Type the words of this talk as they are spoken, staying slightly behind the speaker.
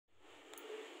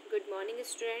Morning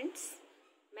students,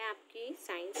 मैं आपकी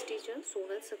science teacher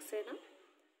Sonal Saxena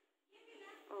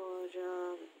और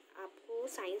आपको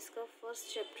साइंस का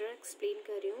फर्स्ट चैप्टर एक्सप्लेन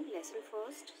कर रही हूँ। Lesson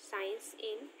first, science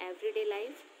in everyday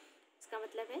life. इसका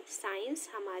मतलब है साइंस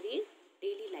हमारी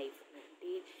डेली लाइफ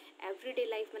में, एवरीडे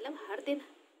लाइफ मतलब हर दिन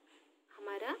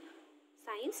हमारा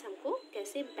साइंस हमको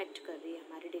कैसे इम्पेक्ट कर रही है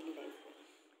हमारी डेली लाइफ में।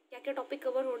 क्या क्या टॉपिक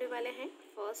कवर होने वाले हैं।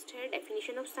 फर्स्ट है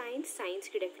डेफिनेशन ऑफ साइंस, साइंस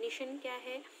की डेफिनेशन क्या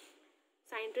है,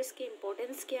 साइंटिस्ट की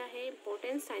इम्पोर्टेंस क्या है,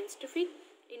 इम्पोर्टेंस साइंटिफिक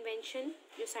इन्वेंशन,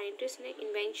 जो साइंटिस्ट ने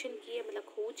इन्वेंशन की है मतलब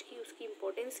खोज की उसकी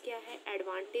इम्पोर्टेंस क्या है,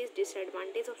 advantage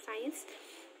disadvantage of science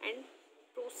and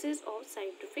process of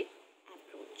scientific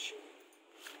approach.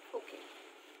 Okay,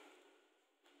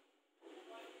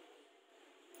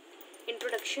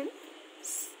 introduction.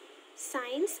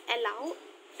 Science allow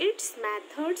its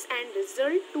methods and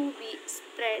result to be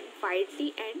spread widely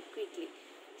and quickly।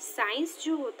 Science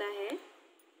जो होता है,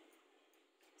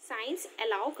 साइंस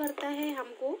अलाउ करता है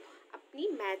हमको अपनी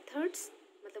मेथड्स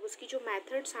मतलब उसकी जो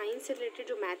मेथड, साइंस से रिलेटेड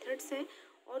जो मेथड्स हैं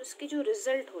और उसके जो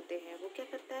रिजल्ट होते हैं वो क्या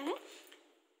करता है,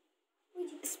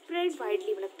 स्प्रेड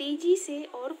वाइडली मतलब तेज़ी से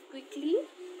और क्विकली,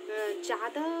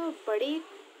 ज़्यादा बड़े,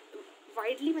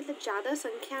 वाइडली मतलब ज़्यादा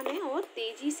संख्या में और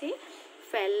तेज़ी से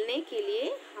फैलने के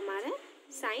लिए हमारा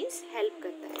साइंस हेल्प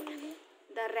करता है।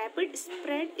 The rapid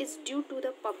spread is due to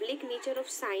the public nature of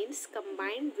science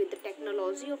combined with the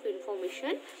technology of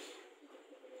information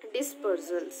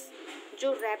डिस्पर्सल्स।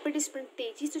 जो रैपिड स्प्रेड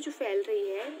तेजी से जो फैल रही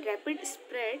है, rapid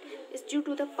spread is due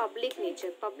to the public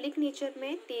nature, public nature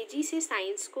में तेजी से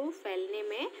साइंस को फैलने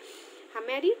में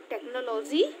हमारी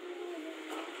टेक्नोलॉजी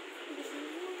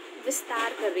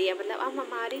विस्तार कर रही है। मतलब अब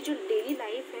हमारी जो डेली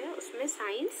लाइफ है उसमें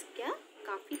साइंस क्या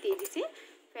काफ़ी तेजी से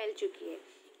फैल चुकी है।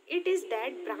 It is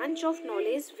that branch of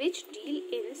knowledge which deal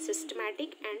in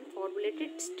systematic and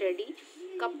formulated study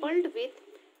coupled with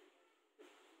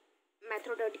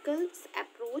methodological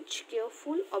approach,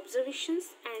 careful observations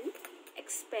and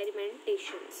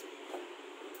experimentations।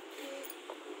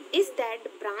 Is that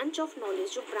branch of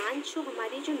knowledge, जो ब्रांच जो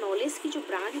हमारी जो नॉलेज की जो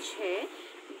ब्रांच है,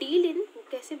 डील इन वो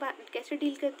कैसे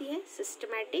deal करती है,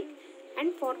 सिस्टमैटिक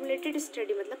एंड फॉर्मुलेटेड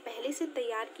स्टडी मतलब पहले से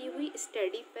तैयार की हुई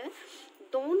स्टडी पर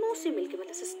दोनों से मिलकर,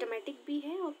 मतलब सिस्टमैटिक भी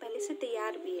है और पहले से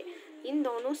तैयार भी है, इन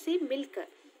दोनों से मिलकर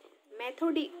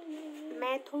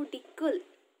मैथोडिकल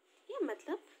ये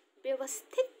मतलब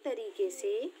व्यवस्थित तरीके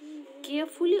से,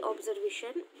 केयरफुली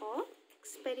ऑब्जर्वेशन और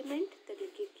एक्सपेरिमेंट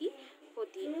तरीके की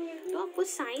होती है। तो आपको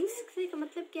साइंस से का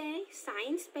मतलब क्या है,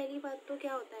 साइंस पहली बात तो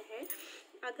क्या होता है,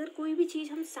 अगर कोई भी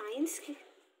चीज़ हम साइंस के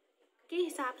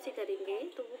हिसाब से करेंगे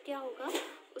तो वो क्या होगा,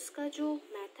 उसका जो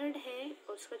मेथड है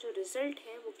और उसका जो रिज़ल्ट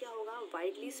है वो क्या होगा,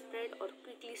 वाइडली स्प्रेड और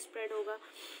क्विकली स्प्रेड होगा।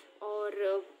 और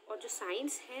जो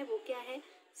साइंस है वो क्या है,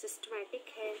 सिस्टमैटिक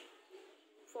है,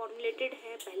 फॉर्मुलेटेड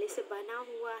है, पहले से बना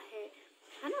हुआ है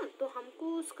ना। तो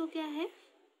हमको उसको क्या है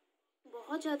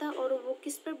बहुत ज़्यादा, और वो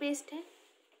किस पर बेस्ड है,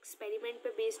 एक्सपेरिमेंट पे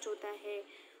बेस्ड होता है।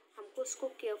 हमको उसको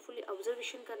केयरफुली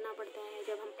ऑब्जर्वेशन करना पड़ता है।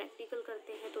 जब हम प्रैक्टिकल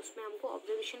करते हैं तो उसमें हमको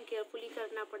ऑब्जर्वेशन केयरफुली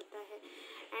करना पड़ता है।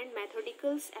 एंड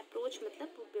मैथोडिकल्स अप्रोच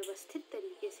मतलब व्यवस्थित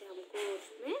तरीके से हमको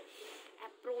उसमें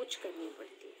अप्रोच करनी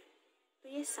पड़ती है। तो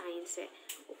ये साइंस है।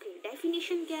 ओके,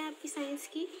 डेफिनेशन क्या है आपकी साइंस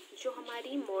की, जो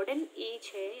हमारी मॉडर्न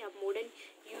एज है या मॉडर्न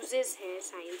यूजेस हैं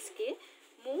साइंस के,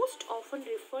 most often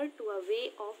refer to a way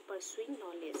of pursuing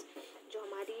knowledge. जो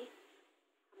हमारी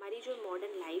जो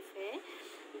मॉडर्न लाइफ है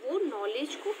वो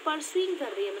नॉलेज को परसुइंग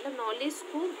कर रही है, मतलब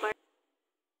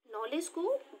नॉलेज को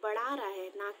बढ़ा रहा है,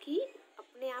 ना कि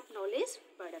अपने आप नॉलेज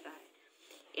बढ़ रहा है।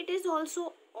 It is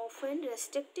also often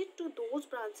restricted to those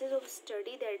branches of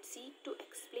study that seek to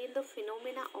explain the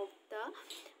phenomena of the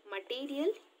material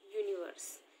universe.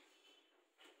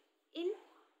 In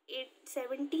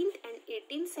 17th and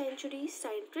 18th centuries,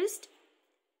 scientists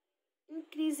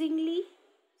increasingly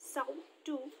sought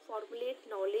to formulate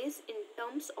knowledge in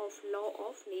terms of law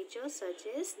of nature such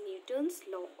as Newton's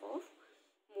law of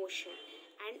motion.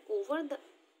 And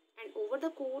over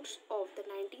the course of the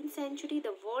 19th century,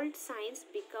 the world science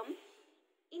became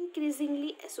increasingly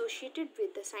associated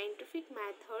with the scientific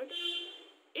method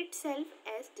itself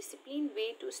as disciplined way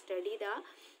to study the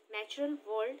natural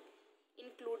world,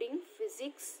 including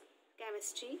physics,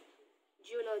 chemistry,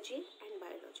 geology and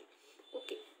biology।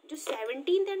 Okay, जो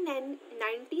 17th and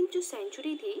 19th जो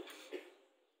century थी,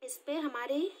 इस पे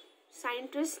हमारे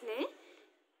scientist ने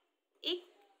एक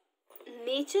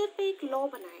nature पे एक लॉ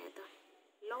बनाया था,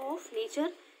 लॉ ऑफ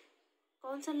नेचर।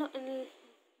 कौन सा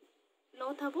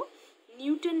लॉ था वो,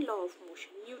 Newton law of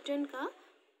motion. Newton का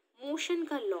मोशन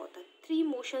का लॉ था, 3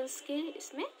 मोशंस के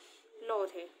इसमें लॉ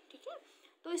थे, ठीक है।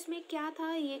 तो इसमें क्या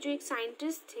था, ये जो एक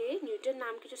साइंटिस्ट थे, न्यूटन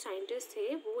नाम के जो साइंटिस्ट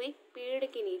थे, वो एक पेड़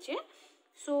के नीचे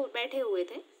सो बैठे हुए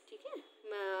थे, ठीक है,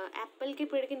 एप्पल के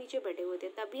पेड़ के नीचे बैठे हुए थे,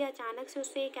 तभी अचानक से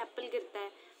उससे एक एप्पल गिरता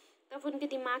है। तब उनके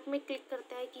दिमाग में क्लिक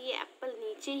करता है कि ये एप्पल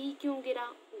नीचे ही क्यों गिरा,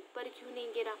 ऊपर क्यों नहीं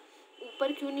गिरा,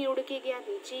 ऊपर क्यों नहीं उड़ के गया,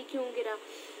 नीचे ही क्यों गिरा।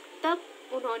 तब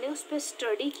उन्होंने उस पर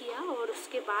स्टडी किया और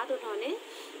उसके बाद उन्होंने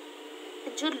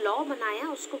जो लॉ बनाया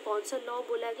उसको कौन सा लॉ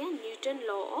बोला गया, Newton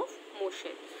law of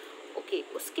motion. Okay,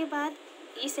 उसके बाद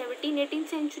ये 17-18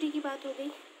 सेंचुरी की बात हो गई।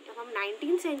 जब हम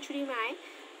 19 सेंचुरी में आए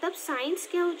तब साइंस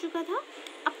क्या हो चुका था,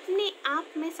 अपने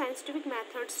आप में साइंटिफिक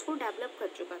मेथड्स को डेवलप कर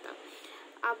चुका था।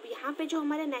 अब यहाँ पे जो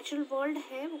हमारा नेचुरल वर्ल्ड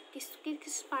है वो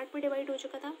किस पार्ट में डिवाइड हो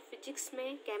चुका था, फिजिक्स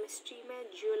में, केमिस्ट्री में,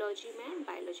 जियोलॉजी में,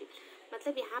 बायोलॉजी।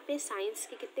 मतलब यहाँ पे साइंस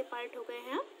के कितने पार्ट हो गए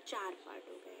हैं, 4 पार्ट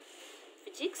हो गए हैं,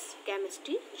 physics,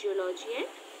 chemistry, geology and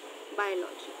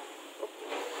biology.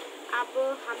 Okay,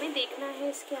 अब हमें देखना है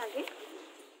इसके आगे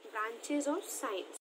ब्रांचेज ऑफ साइंस।